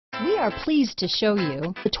We are pleased to show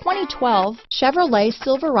you the 2012 Chevrolet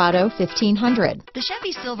Silverado 1500. The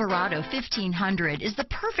Chevy Silverado 1500 is the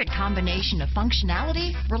perfect combination of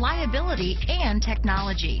functionality, reliability, and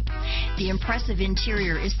technology. The impressive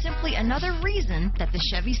interior is simply another reason that the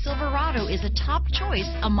Chevy Silverado is a top choice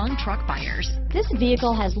among truck buyers. This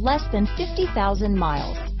vehicle has less than 50,000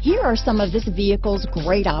 miles. Here are some of this vehicle's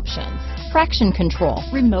great options: traction control,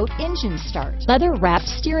 remote engine start, leather-wrapped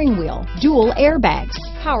steering wheel, dual airbags,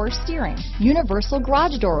 power steering, universal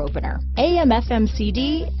garage door opener, AM/FM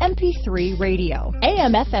CD, MP3 radio,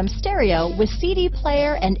 AM/FM stereo with CD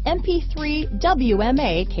player and MP3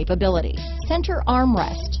 WMA capability, center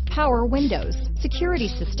armrest, power windows, security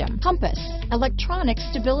system, compass, electronic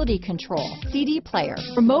stability control, CD player,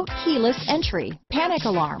 remote keyless entry, panic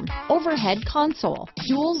alarm, overhead console,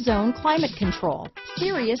 dual zone climate control,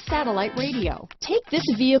 Sirius satellite radio. Take this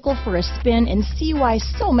vehicle for a spin and see why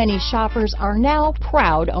so many shoppers are now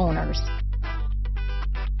proud owners.